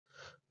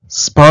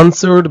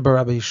Sponsored by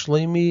Rabbi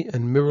Shlomi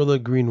and Mirala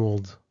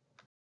Greenwald.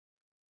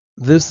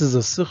 This is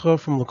a Sikha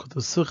from Likkutei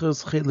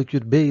Sichos Chelik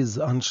Yud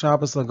Beis on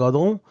Shabbos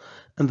HaGadol,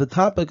 and the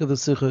topic of the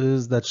Sikha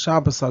is that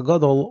Shabbos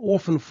HaGadol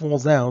often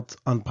falls out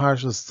on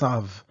Parshas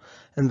Tzav,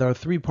 and there are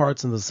three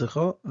parts in the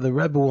Sikha. The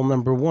Rebbe will,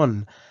 number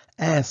one,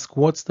 ask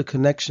what's the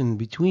connection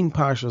between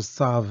Parshas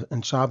Tzav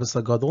and Shabbos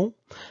HaGadol.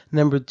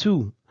 Number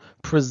two,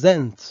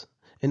 present.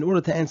 In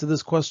order to answer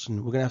this question,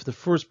 we're going to have to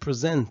first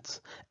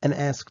present and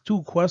ask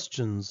two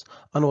questions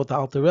on what the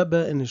Alter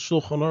Rebbe in his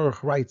Shulchan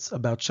Aruch writes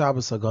about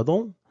Shabbos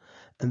HaGadol.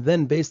 And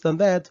then based on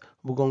that,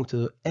 we're going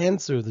to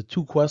answer the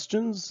two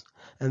questions,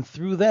 and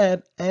through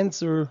that,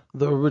 answer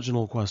the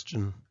original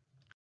question.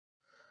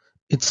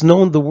 It's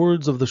known the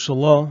words of the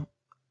Shalah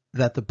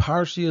that the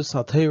Parshias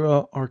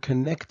HaTorah are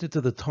connected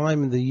to the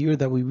time and the year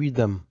that we read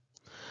them.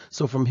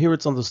 So from here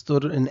it's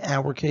understood in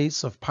our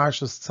case of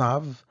Parshas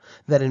Tzav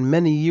that in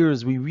many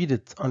years we read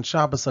it on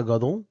Shabbos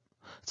HaGadol.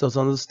 So it's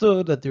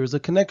understood that there is a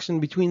connection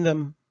between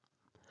them.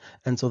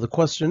 And so the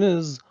question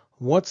is,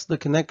 what's the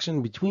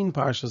connection between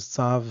Parshas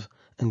Tzav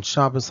and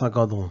Shabbos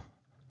HaGadol?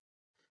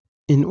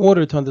 In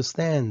order to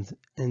understand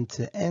and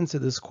to answer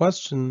this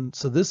question,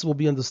 so this will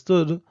be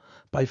understood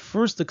by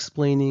first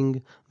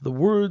explaining the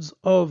words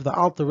of the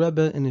Alter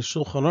Rebbe in his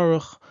Shulchan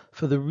Aruch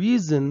for the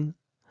reason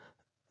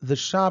the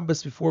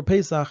Shabbos before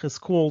Pesach is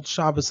called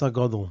Shabbos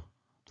HaGadol.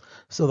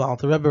 So the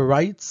Alter Rebbe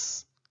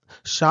writes,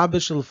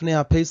 Shabbos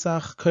Shelfnei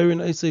HaPesach,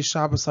 Korin Eisei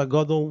Shabbos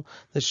HaGadol,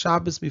 the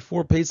Shabbos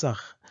before Pesach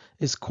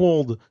is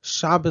called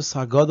Shabbos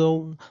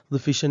HaGadol,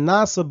 Lefi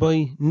Shenasa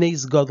Boi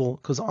Neis Gadol,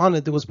 because on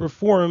it was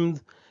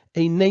performed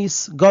a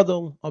Neis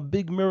Gadol, a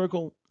big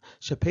miracle.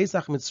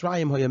 Shepesach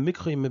Mitzrayim Haya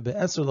Mikchim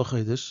Be'eser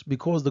L'Chodesh,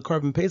 because the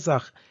Korban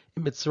Pesach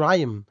in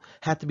Mitzrayim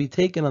had to be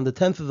taken on the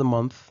 10th of the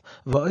month,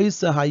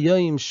 Va'isa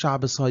Hayayim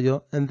Shabbos Haya,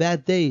 and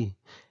that day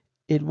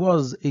it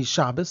was a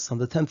Shabbos, on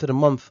the 10th of the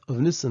month of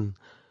Nisan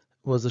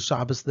was a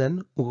Shabbos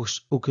then,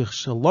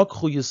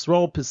 Ukechalokchu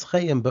Yisrael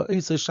Pischayim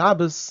Ba'isa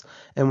Shabbos,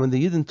 and when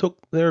the Yidden took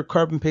their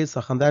Korban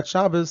Pesach on that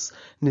Shabbos,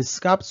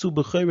 Niskapsu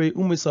B'cherei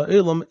Umisa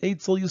Elam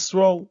Eitzel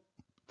Yisrael,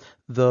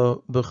 the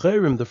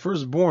Becherim, the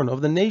firstborn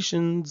of the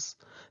nations,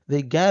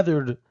 they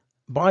gathered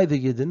by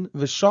the Yidden,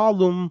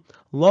 V'shalum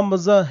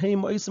Lamaza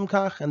Heim Oisim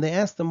Kach, and they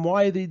asked them,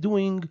 why are they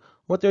doing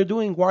what they're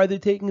doing? Why are they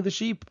taking the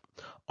sheep?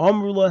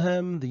 Amru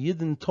Lahem, the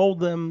Yidden told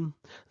them,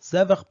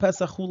 Zevach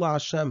Pesach Hu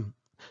LaHashem,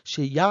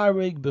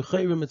 Sheyareg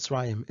Becherim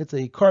Mitzrayim. It's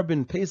a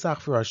Korban Pesach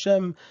for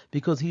Hashem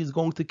because he is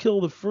going to kill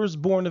the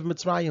firstborn of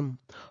Mitzrayim.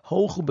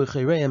 Hochu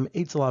Bechereim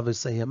Eitzel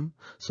Aveseiim.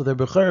 So their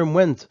Becherim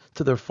went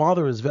to their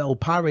fathers Ve'el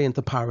Parei and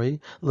to Parei,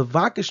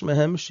 Levakish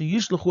Mehem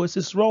Sheyishlechu Es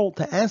Yisrael,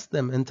 to ask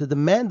them and to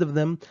demand of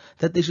them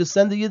that they should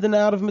send the Yidden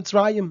out of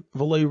Mitzrayim.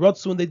 V'lo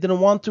Yirotzu, and they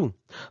didn't want to.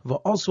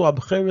 V'asu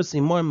Abcheres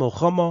Imoim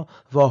Melchama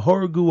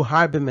V'horgu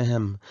Harbe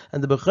Mehem,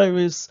 and the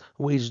Becheres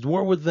waged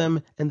war with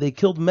them and they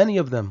killed many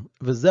of them.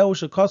 V'zeu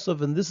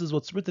Shekosov, and this is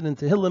what's written in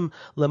Tehillim,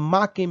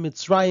 Lemake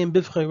Mitzrayim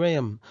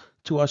Bivchereim,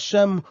 to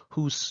Hashem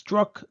who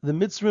struck the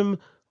Mitzrim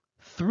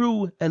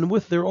through and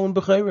with their own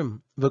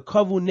Becherim.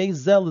 V'kavu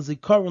Nezel is a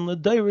Karan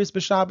L'Dairis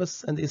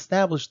b'Shabbos, and they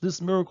established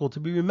this miracle to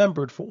be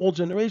remembered for all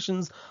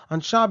generations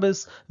on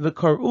Shabbos.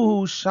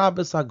 V'karuhu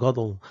Shabbos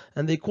HaGadol,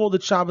 and they called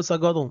it Shabbos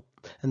HaGadol.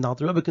 And now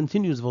the Rebbe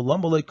continues,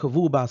 V'lamalei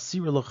kavu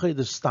ba'asira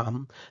l'chodesh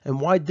stam,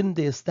 and why didn't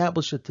they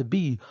establish it to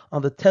be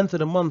on the 10th of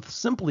the month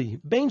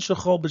simply, bein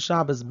shechol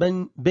b'Shabbos,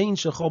 bein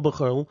shechol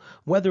b'chol,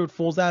 whether it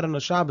falls out on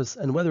a Shabbos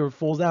and whether it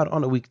falls out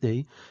on a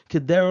weekday,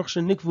 kederach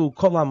shenikvu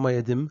kol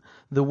ha'moedim,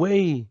 the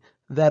way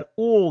that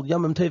all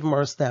Yom Tovim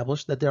are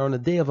established, that they're on a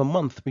day of a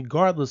month,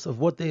 regardless of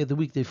what day of the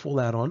week they fall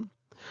out on.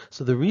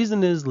 So the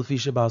reason is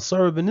Lefisha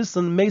Ba'asara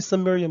b'Nisan Mesa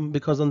Miriam,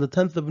 because on the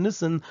 10th of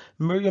Nisan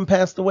Miriam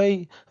passed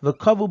away.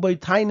 V'kavu by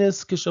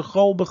Tainis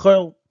Kishachol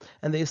B'chol,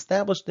 and they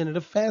established in it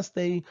a fast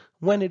day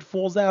when it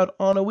falls out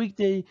on a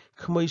weekday.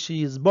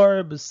 K'moishi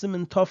Yizbar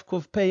b'Siman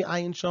Tovkov Pei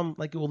Ayin Sham,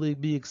 like it will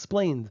be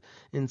explained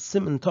in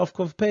Siman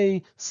Tovkov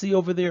Pei. See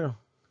over there.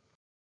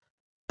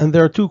 And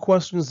there are two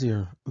questions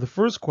here. The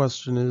first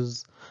question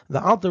is,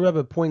 the Alter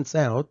Rebbe points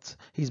out,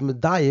 he's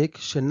medayik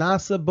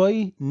shenasa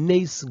boy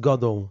neis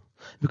gadol,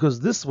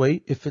 because this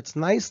way it fits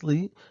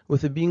nicely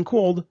with it being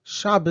called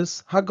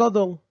Shabbos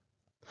HaGadol.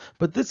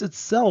 But this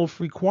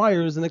itself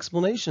requires an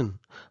explanation.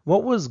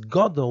 What was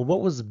gadol? What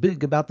was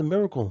big about the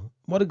miracle?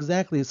 What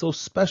exactly is so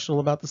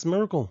special about this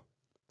miracle?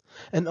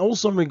 And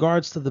also in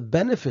regards to the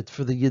benefit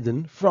for the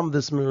Yidden from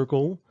this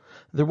miracle,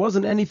 there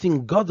wasn't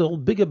anything gadol,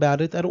 big about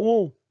it at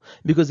all.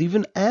 Because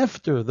even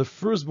after the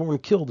firstborn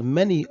killed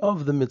many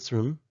of the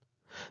Mitzrim,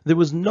 there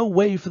was no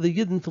way for the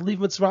Yidden to leave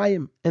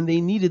Mitzrayim, and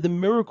they needed the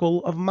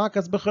miracle of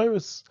Makas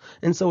Becheres.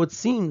 And so it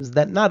seems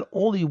that not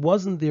only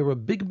wasn't there a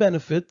big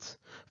benefit,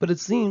 but it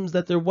seems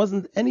that there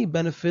wasn't any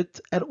benefit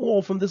at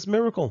all from this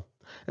miracle.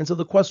 And so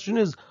the question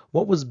is,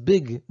 what was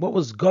big, what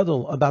was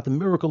gadol about the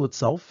miracle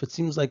itself? It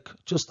seems like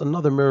just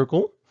another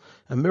miracle.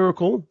 a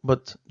miracle,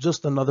 but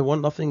just another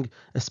one, nothing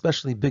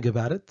especially big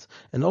about it.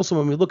 And also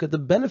when we look at the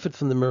benefit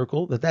from the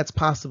miracle, that's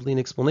possibly an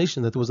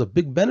explanation that there was a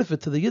big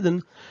benefit to the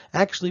Yidden,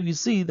 actually we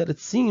see that it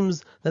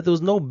seems that there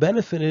was no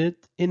benefit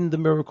in the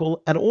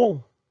miracle at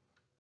all.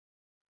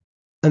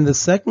 And the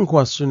second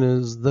question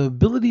is the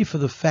ability for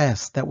the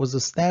fast that was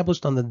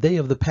established on the day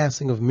of the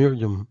passing of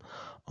Miriam,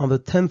 on the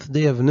 10th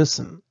day of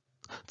Nisan,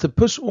 to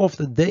push off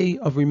the day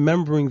of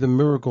remembering the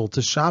miracle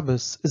to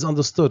Shabbos is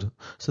understood.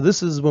 So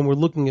this is when we're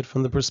looking at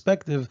from the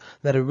perspective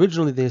that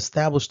originally they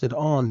established it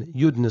on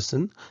Yud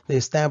Nisan. They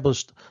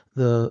established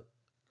the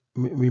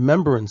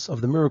remembrance of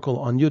the miracle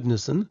on Yud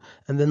Nisan,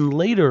 and then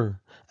later,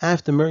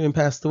 after Miriam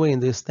passed away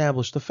and they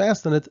established the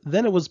fast on it,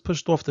 then it was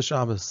pushed off to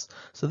Shabbos.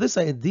 So this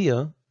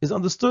idea is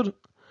understood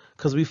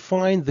because we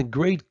find the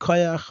great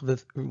koyach,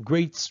 the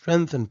great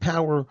strength and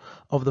power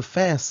of the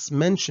fasts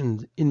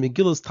mentioned in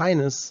Megillah's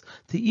Tainus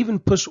to even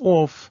push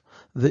off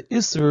the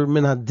Isser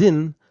min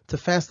hadin to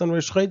fast on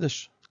Rosh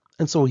Chodesh.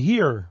 And so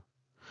here,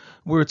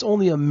 where it's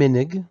only a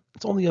minig,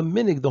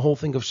 the whole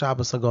thing of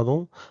Shabbos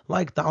HaGadol,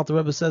 like the Alter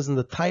Rebbe says in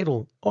the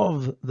title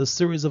of the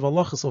series of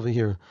halachas over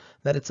here,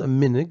 that it's a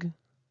minig.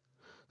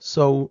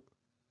 So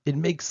it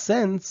makes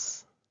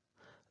sense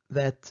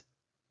that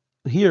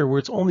here, where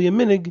it's only a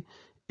minig,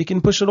 it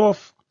can push it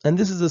off. And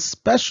this is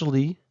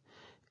especially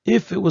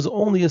if it was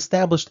only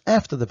established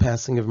after the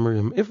passing of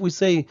Miriam. If we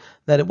say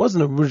that it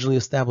wasn't originally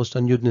established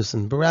on Yud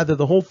Nisan, but rather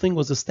the whole thing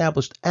was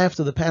established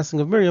after the passing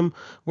of Miriam,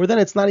 where then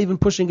it's not even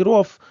pushing it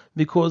off,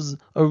 because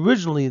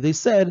originally they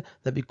said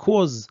that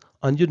because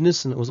on Yud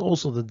Nisan it was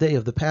also the day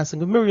of the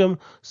passing of Miriam,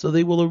 so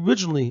they will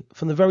originally,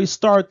 from the very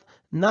start,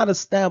 not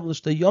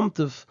establish the Yom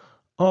Tov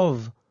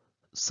of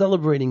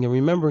celebrating and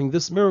remembering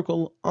this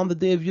miracle on the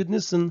day of Yud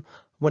Nisan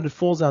when it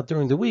falls out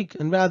during the week,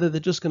 and rather they're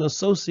just going to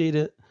associate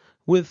it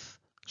with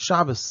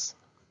Shabbos.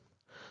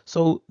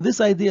 So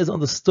this idea is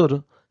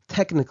understood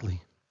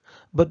technically.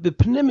 But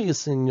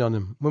b'pnimiyus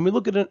inyanim, when we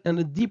look at it on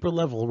a deeper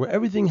level, where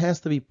everything has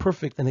to be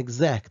perfect and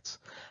exact,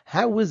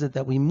 how is it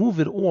that we move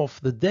it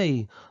off the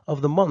day of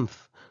the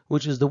month,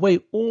 which is the way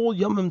all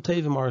Yomim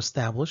Tovim are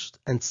established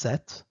and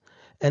set,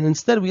 and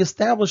instead we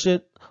establish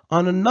it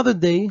on another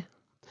day?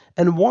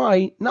 And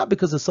why? Not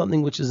because of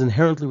something which is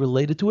inherently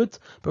related to it,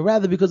 but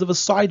rather because of a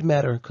side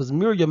matter, because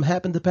Miriam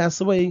happened to pass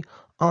away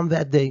on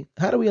that day.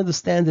 How do we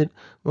understand it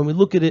when we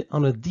look at it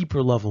on a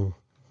deeper level?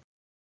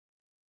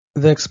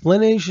 The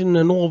explanation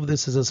in all of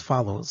this is as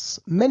follows.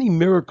 Many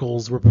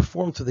miracles were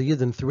performed to the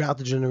Yidden throughout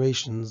the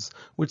generations,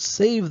 which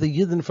saved the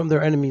Yidden from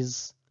their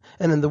enemies.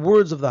 And in the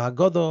words of the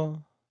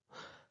Haggadah,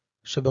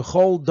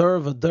 Shebechol der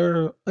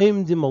v'der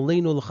oimdim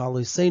aleinu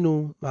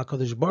l'chaloseinu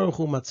v'HaKadosh Baruch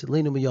Hu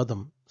matzilenu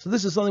miyadam. So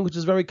this is something which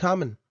is very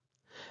common.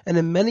 And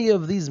in many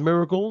of these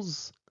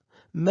miracles,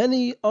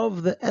 many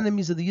of the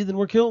enemies of the Yidden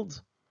were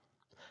killed.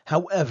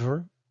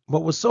 However,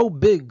 what was so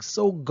big,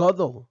 so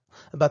gadol,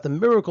 about the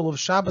miracle of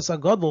Shabbos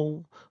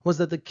HaGadol was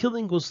that the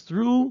killing was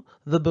through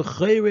the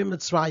Bechorei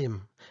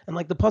Mitzrayim. And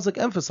like the Pasuk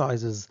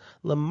emphasizes,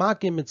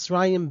 L'makeh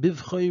Mitzrayim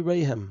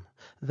bivchoreihem.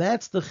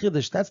 That's the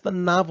chiddush, that's the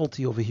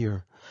novelty over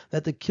here.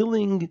 That the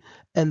killing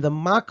and the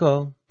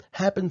makkah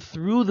happened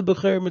through the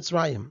Bechorei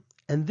Mitzrayim.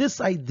 And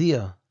this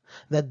idea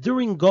that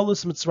during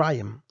Golus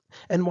Mitzrayim,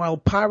 and while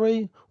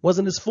Parei was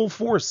in his full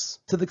force,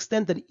 to the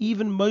extent that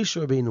even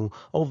Moshe Rabbeinu,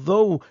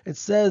 although it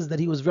says that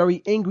he was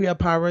very angry at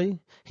Parei,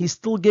 he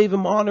still gave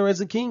him honor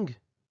as a king.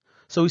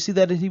 So we see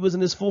that he was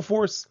in his full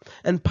force.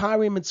 And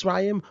Parei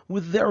Mitzrayim,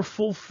 with their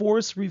full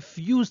force,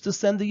 refused to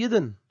send the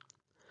Yidden.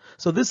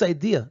 So this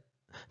idea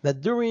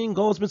that during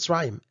Golus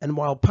Mitzrayim, and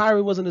while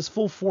Parei was in his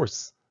full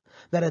force,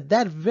 that at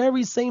that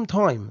very same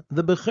time,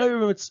 the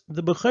Bechorei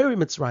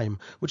Mitzrayim,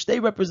 which they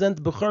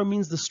represent, Bechor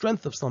means the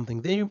strength of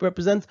something, they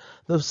represent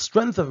the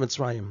strength of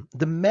Mitzrayim,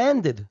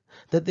 demanded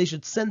that they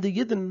should send the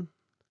Yidden.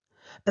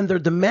 And their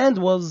demand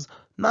was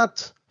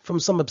not from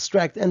some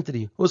abstract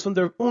entity, it was from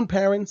their own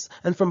parents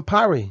and from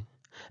Parei.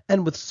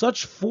 And with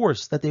such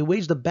force that they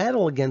waged a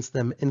battle against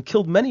them and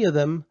killed many of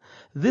them,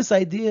 this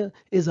idea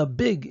is a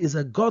big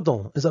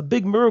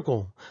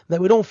miracle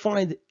that we don't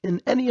find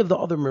in any of the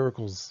other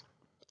miracles.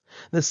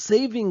 The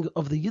saving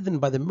of the Yidden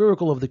by the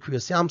miracle of the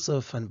Kriyas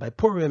Yamsuf and by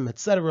Purim,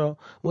 etc.,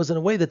 was in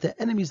a way that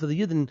the enemies of the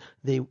Yidden,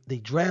 they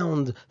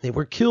drowned, they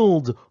were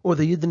killed, or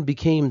the Yidden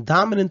became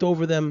dominant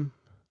over them.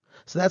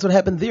 So that's what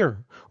happened there.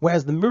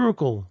 Whereas the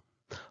miracle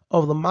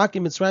of the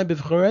L'makeh Mitzrayim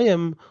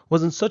bivchoreihem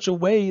was in such a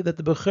way that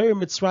the Bechorei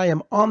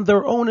Mitzrayim, on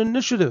their own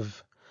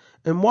initiative,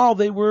 and while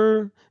they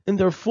were in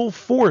their full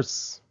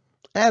force,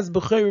 as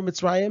Bechorei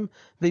Mitzrayim,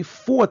 they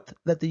fought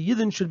that the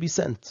Yidden should be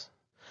sent.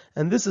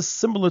 And this is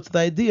similar to the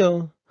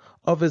idea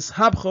of his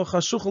habcha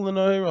chashuchal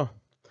l'nohira,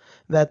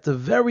 that the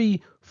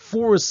very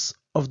force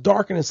of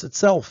darkness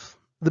itself,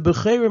 the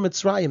Bechorei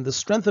Mitzrayim, the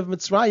strength of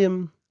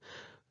Mitzrayim,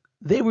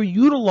 they were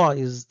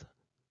utilized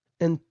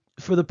and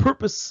for the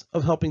purpose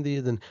of helping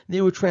the Yidden.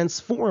 They were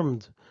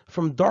transformed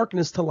from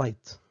darkness to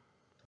light.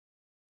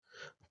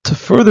 To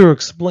further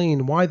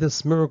explain why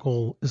this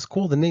miracle is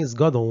called a Nes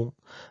Gadol,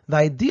 the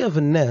idea of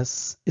a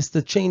Nes is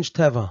to change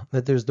Teva,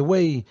 that there's the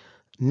way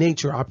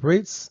nature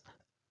operates,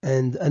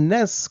 And a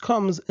Nes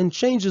comes and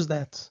changes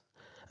that.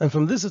 And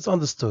from this it's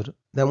understood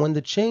that when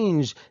the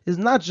change is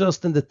not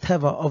just in the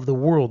teva of the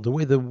world, the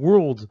way the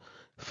world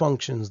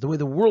functions, the way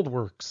the world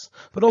works,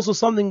 but also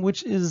something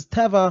which is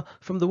teva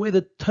from the way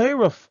the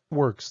Torah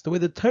works, the way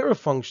the Torah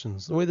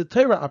functions, the way the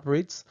Torah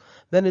operates,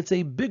 then it's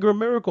a bigger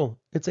miracle.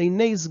 It's a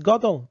Nes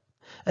Gadol.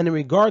 And in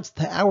regards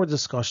to our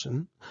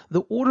discussion,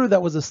 the order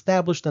that was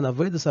established in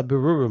Avodas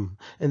HaBerurim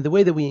and the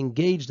way that we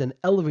engaged and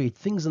elevate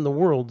things in the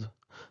world,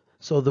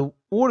 so the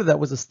order that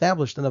was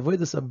established in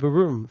Avodas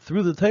HaBerurim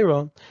through the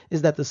Torah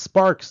is that the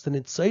sparks, the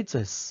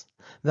nitzotzes,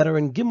 that are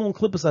in Gimel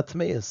Klippas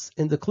Atmeis,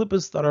 in the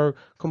Klippas that are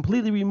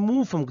completely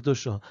removed from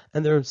Kedusha,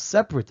 and they're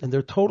separate, and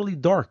they're totally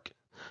dark.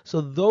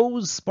 So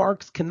those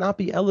sparks cannot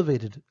be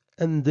elevated,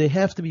 and they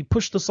have to be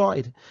pushed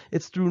aside.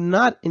 It's through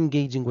not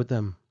engaging with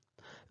them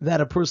that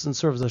a person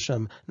serves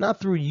Hashem, not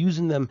through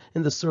using them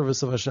in the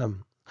service of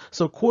Hashem.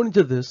 So according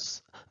to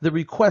this, the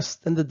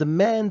request and the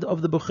demand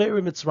of the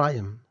Bechorei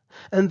Mitzrayim,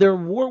 and their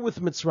war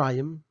with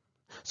Mitzrayim,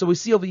 so we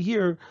see over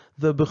here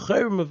the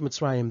Bechorim of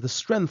Mitzrayim, the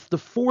strength, the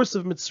force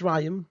of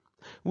Mitzrayim,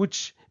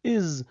 which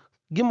is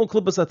Gimel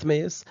Klippas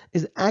Atmeis,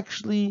 is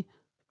actually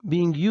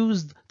being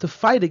used to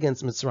fight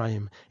against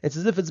Mitzrayim. It's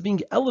as if it's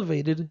being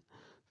elevated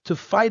to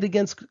fight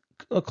against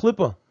a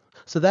Klippa.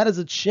 So that is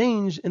a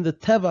change in the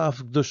Teva of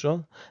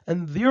Kedusha,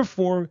 and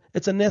therefore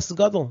it's a Nes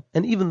Gadol.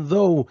 And even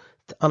though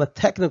on a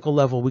technical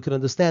level we can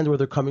understand where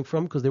they're coming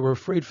from because they were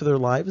afraid for their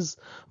lives,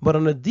 but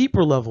on a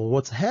deeper level,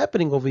 what's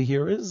happening over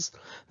here is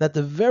that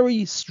the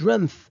very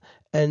strength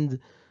and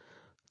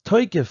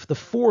toikif, the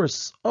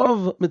force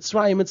of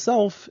Mitzrayim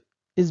itself,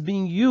 is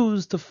being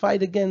used to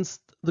fight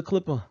against the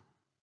Klippa.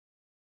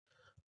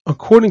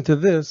 According to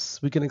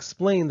this, we can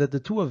explain that the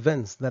two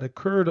events that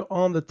occurred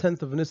on the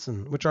 10th of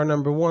Nisan, which are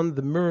number one,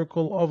 the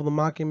miracle of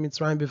Lamakim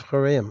Mitzrayim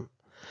Bivchareim,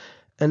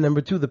 and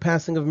number two, the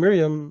passing of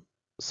Miriam,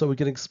 so we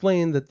can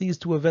explain that these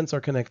two events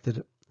are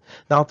connected.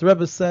 The Alter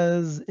Rebbe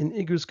says in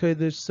Igros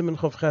Kodesh Siman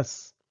Chof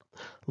Ches,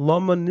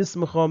 Lama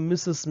Nismacha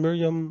Mrs.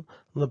 Miriam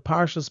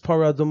Leparshas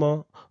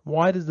Paraduma.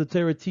 Why does the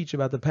Torah teach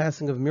about the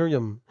passing of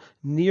Miriam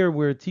near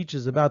where it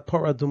teaches about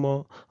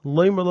Paraduma?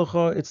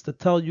 Loimer it's to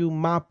tell you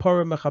Ma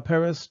Para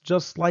Mechaperes,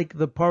 just like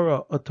the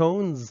Para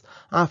atones,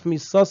 Af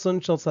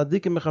Misason Shel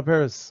Tzadikim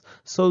Mechaperes,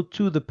 so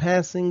too the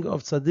passing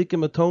of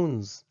Tzadikim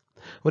atones.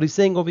 What he's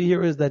saying over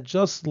here is that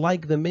just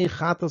like the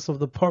mechatas of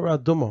the Para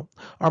Aduma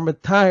are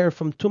metayr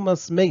from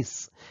Tumas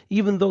Meis,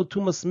 even though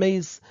Tumas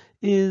Meis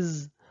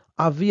is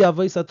Avi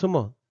Avos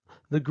Atuma,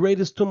 the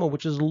greatest Tumah,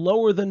 which is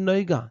lower than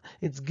Noiga,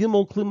 it's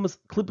Gimel Klippas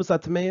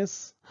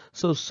Atmeis,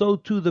 so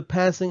too the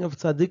passing of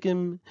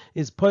Tzadikim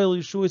is Poel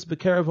Yeshuis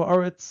B'Kerev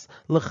Haaretz,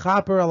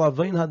 L'chaper al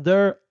Avein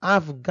Hader,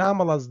 Av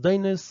Gam al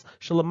Azdainis,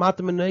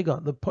 Shalamatim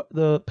Noiga.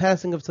 The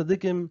passing of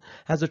Tzadikim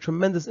has a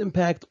tremendous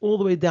impact all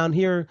the way down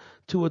here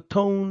to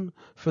atone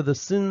for the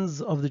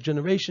sins of the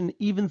generation,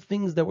 even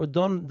things that were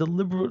done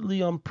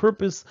deliberately on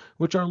purpose,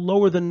 which are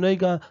lower than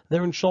Noiga,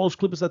 they're in Shalosh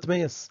Klippas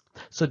Atmeis.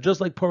 So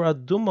just like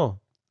Paraduma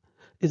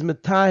is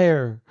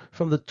metayr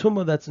from the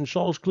tumah that's in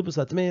Shalosh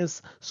Klippas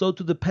Atmeis, so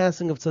to the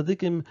passing of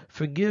tzaddikim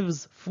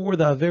forgives for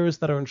the averis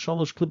that are in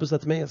Shalosh Klippas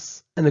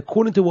Atmeis. And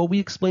according to what we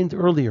explained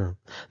earlier,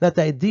 that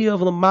the idea of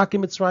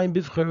Lamakim Mitzrayim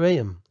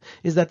Bivchareim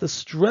is that the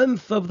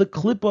strength of the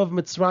Klippa of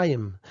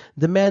Mitzrayim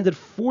demanded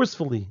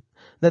forcefully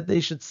that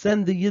they should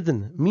send the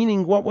Yidden,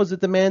 meaning what was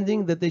it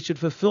demanding? That they should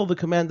fulfill the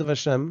command of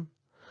Hashem.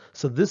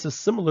 So this is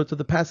similar to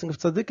the passing of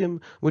tzaddikim,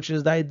 which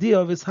is the idea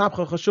of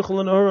Ishapcha Chashuchel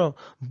and Ahura.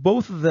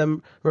 Both of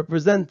them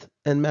represent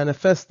and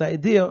manifest the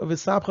idea of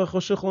Ishapcha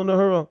Chashuchel and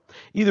Ahura.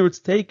 Either it's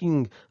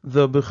taking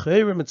the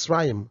Bechorei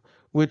Mitzrayim,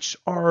 which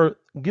are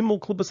Gimel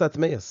Klippas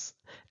Atmeis,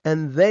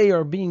 and they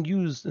are being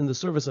used in the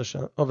service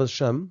of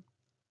Hashem.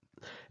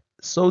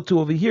 So too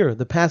over here,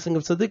 the passing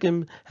of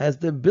tzaddikim has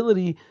the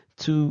ability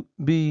to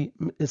be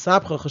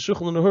Ishapcha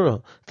Chashuchel and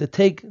Ahura, to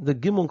take the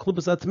Gimel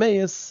Klippas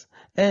Atmeis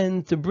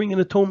and to bring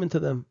an atonement to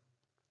them.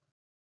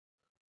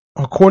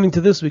 According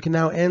to this, we can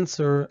now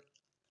answer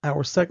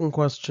our second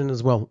question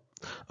as well.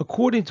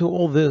 According to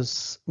all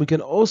this, we can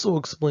also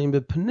explain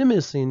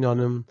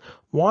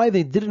why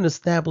they didn't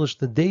establish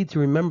the day to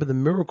remember the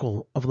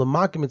miracle of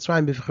Lamakim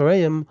Mitzrayim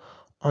Bivchareim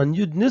on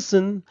Yud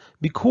Nisan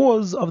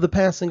because of the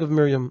passing of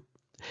Miriam.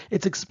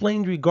 It's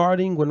explained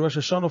regarding when Rosh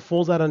Hashanah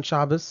falls out on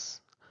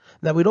Shabbos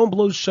that we don't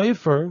blow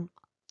shofar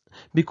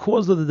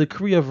because of the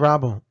decree of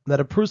Rabbah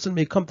that a person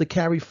may come to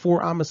carry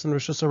 4 Amos in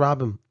Rosh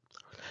Hashanah.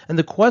 And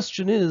the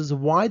question is,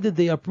 why did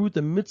they uproot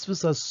the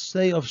mitzvahs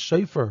say of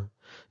shofar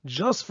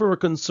just for a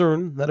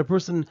concern that a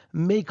person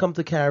may come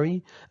to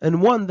carry,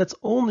 and one that's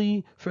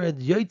only for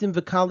Edyotim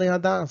v'Kalei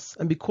Hadas?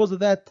 And because of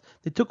that,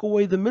 they took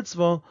away the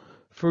mitzvah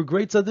for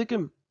great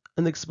tzaddikim.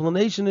 And the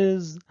explanation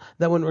is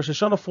that when Rosh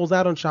Hashanah falls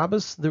out on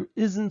Shabbos, there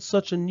isn't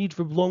such a need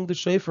for blowing the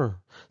shofar,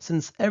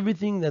 since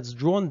everything that's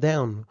drawn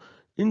down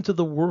into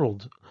the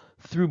world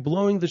through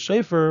blowing the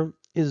shofar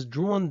is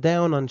drawn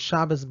down on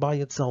Shabbos by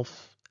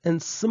itself. And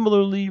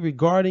similarly,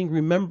 regarding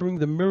remembering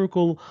the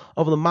miracle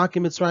of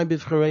Lamakim Mitzrayim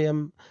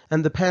Bivchareim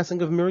and the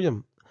passing of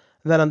Miriam,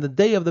 that on the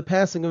day of the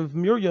passing of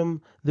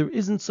Miriam, there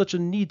isn't such a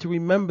need to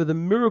remember the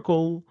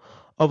miracle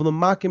of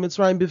L'makim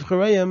Mitzrayim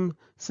Bivchareim,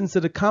 since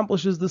it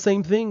accomplishes the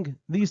same thing.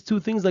 These two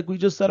things, like we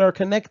just said, are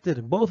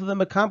connected. Both of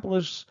them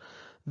accomplish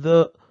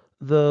the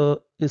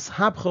Ishapcha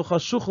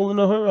Chashuchel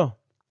Nahura.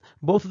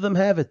 Both of them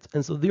have it,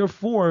 and so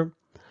therefore,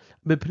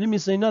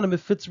 it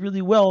fits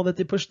really well that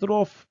they pushed it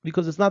off,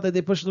 because it's not that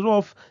they pushed it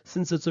off,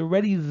 since it's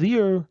already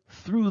there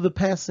through the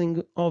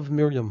passing of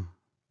Miriam.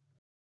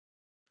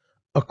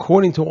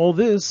 According to all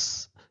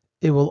this,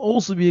 it will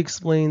also be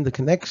explained the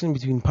connection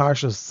between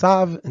Parshas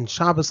Tzav and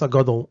Shabbos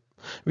HaGadol.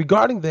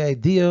 Regarding the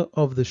idea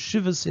of the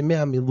Shivas Yemei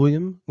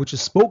HaMiluyim, which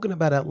is spoken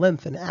about at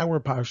length in our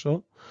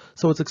Parsha,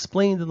 so it's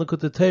explained in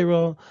Likutei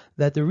Torah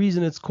that the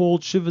reason it's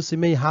called Shivas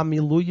Yemei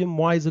HaMiluyim,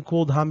 why is it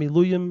called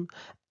HaMiluyim?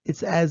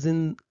 It's as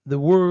in the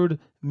word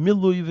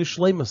Milui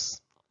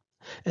V'Shleimus.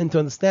 And to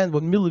understand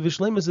what Milui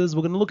V'Shleimus is,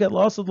 we're going to look at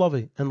La'asad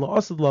Lavei. And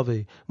La'asad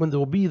Lavei, when there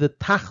will be the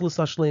Tachlis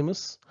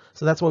HaShleimus,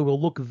 so that's why we'll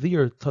look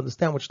there to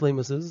understand what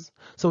Shleimus is.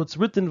 So it's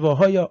written,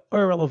 V'haya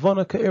Ur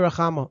Alavana Ka'ir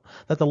Achama,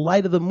 that the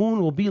light of the moon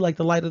will be like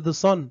the light of the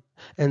sun.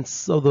 And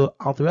so the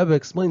Alter Rebbe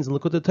explains in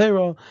Likutei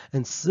Torah,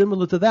 and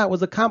similar to that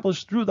was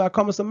accomplished through the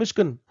Akamas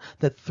HaMishkan,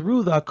 that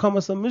through the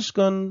Akamas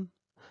HaMishkan,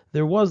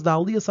 there was the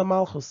Aliyas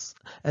HaMalchus.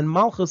 And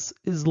Malchus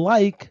is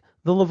like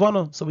the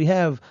Levana. So we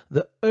have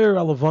the Ur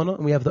Alavana,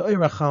 and we have the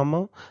Ur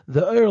Achama.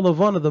 The Ur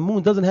Levana, the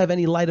moon, doesn't have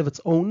any light of its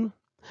own,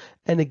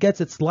 and it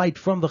gets its light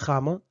from the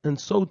Chama, and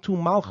so too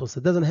Malchus.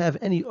 It doesn't have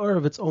any Ur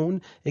of its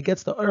own. It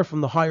gets the Ur from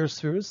the higher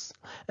spheres.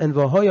 And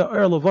V'hoya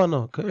Ur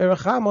Levana K'Ur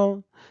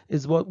Chama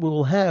is what we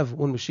will have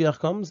when Mashiach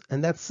comes,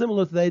 and that's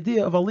similar to the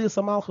idea of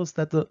Aliyas HaMalchus,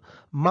 that the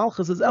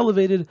Malchus is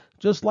elevated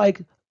just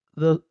like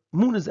the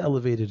moon is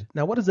elevated.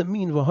 Now, what does it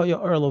mean,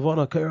 V'hoya Ur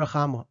Levana K'Ur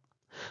Chama?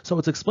 So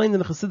it's explained in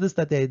the Chassidus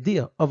that the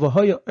idea of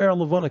V'hoya Ur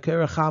Levana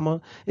K'Ur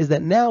Chama is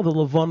that now the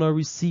Levana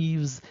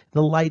receives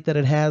the light that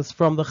it has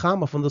from the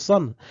Chama, from the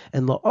sun.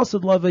 And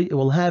La'asad Lavei, it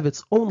will have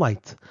its own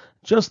light,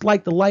 just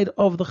like the light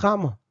of the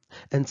Chama.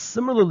 And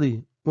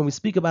similarly, when we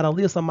speak about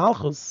Aliyas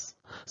HaMalchus,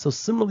 so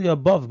similarly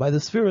above, by the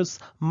spheres,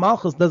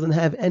 Malchus doesn't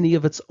have any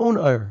of its own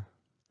Ur.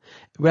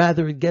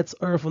 Rather, it gets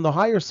Ur from the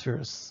higher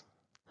spheres.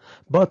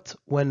 But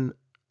when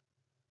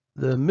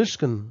the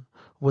Mishkan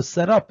was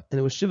set up, and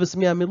it was Shivas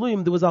Yemei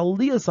HaMiluyim, there was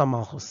Aliyas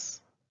HaMalchus.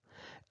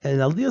 And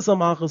Aliyas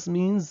HaMalchus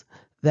means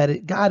that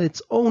it got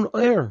its own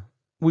Ur,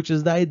 which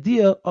is the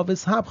idea of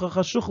Ishapcha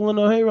Chashuchel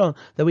Nohera,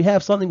 that we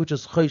have something which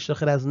is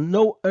Choshech, it has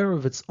no Ur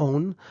of its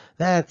own.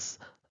 That's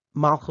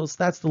Malchus,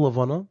 that's the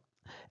Levana.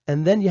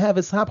 And then you have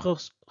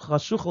Ishapcha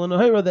Chashuchel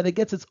Nohera, that it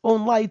gets its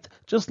own light,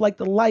 just like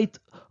the light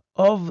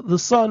of the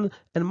sun,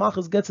 and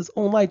Malchus gets its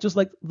own light, just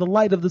like the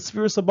light of the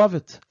spheres above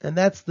it. And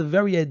that's the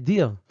very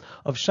idea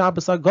of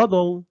Shabbos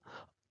HaGadol,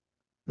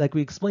 like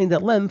we explained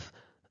at length,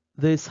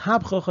 the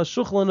Ishapcha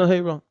Chashuchel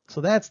Nohera.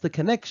 So that's the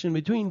connection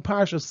between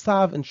Parshas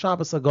Tzav and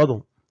Shabbos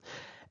HaGadol.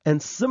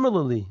 And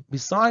similarly,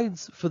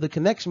 besides for the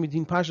connection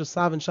between Parshas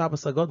Tzav and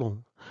Shabbos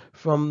HaGadol,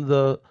 from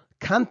the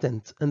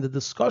content and the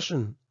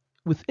discussion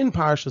within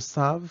Parshas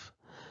Tzav,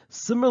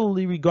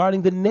 similarly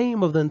regarding the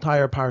name of the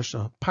entire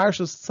Parsha,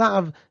 Parshas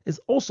Tzav is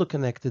also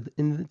connected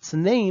in its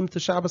name to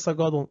Shabbos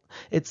HaGadol.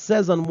 It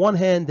says on one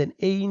hand, an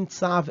Ein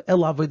Tzav El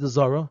Avodah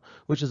Zarah,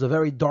 which is a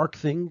very dark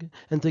thing,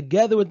 and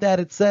together with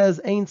that it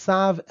says Ein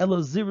Tzav El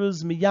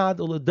Ziruz Miyad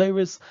Ol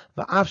Adeiris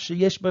Va'af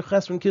Sheyesh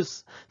B'Chesron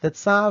Kis, that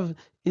Tzav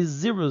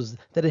is ziruz,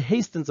 that it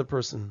hastens a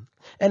person,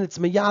 and it's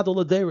miyad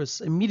ol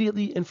adeiris,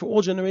 immediately and for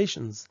all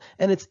generations,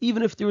 and it's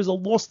even if there is a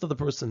loss to the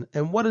person,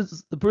 and what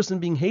is the person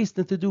being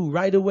hastened to do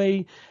right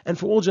away and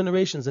for all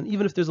generations, and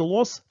even if there's a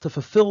loss, to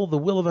fulfill the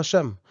will of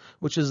Hashem,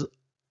 which is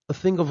a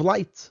thing of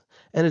light.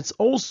 And it's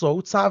also,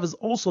 Tzav is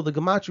also the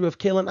gematria of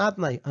Keilan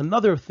Adnai,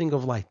 another thing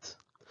of light,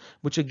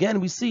 which again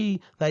we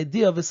see the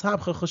idea of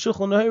Ishapcha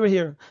Chashuchel Nohera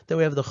here, that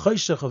we have the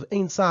Choshech of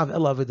Ein Tzav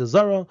El Avodah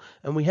Zarah,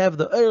 and we have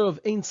the Ur of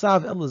Ein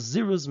Tzav El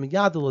Ziruz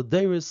Miyad El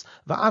Adeiris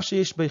Va'af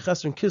Sheyesh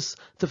B'Chesron Kis,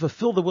 to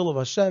fulfill the will of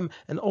Hashem,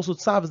 and also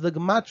Tzav is the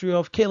gematria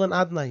of Keilan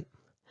Adnai.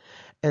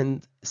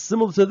 And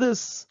similar to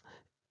this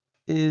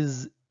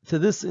in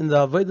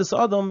the Avodas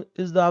Adam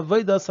is the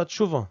Avodas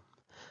HaTshuva,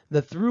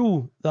 that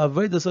through the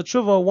Avodas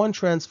HaTshuva one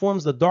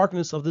transforms the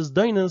darkness of this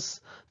Dainus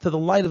to the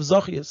light of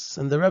Zachias.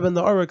 And the Rebbe in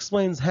the Aura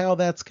explains how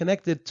that's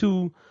connected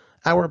to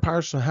our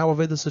Parsha, how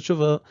Avodas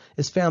HaTshuva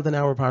is found in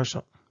our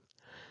Parsha.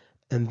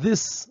 And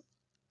this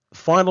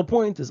final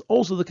point is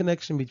also the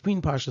connection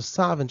between Parshas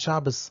Tzav and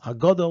Shabbos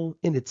HaGadol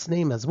in its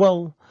name as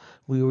well,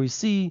 where we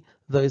see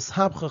the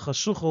Ishapcha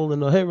Chashuchel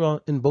and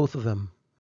Nohera in both of them.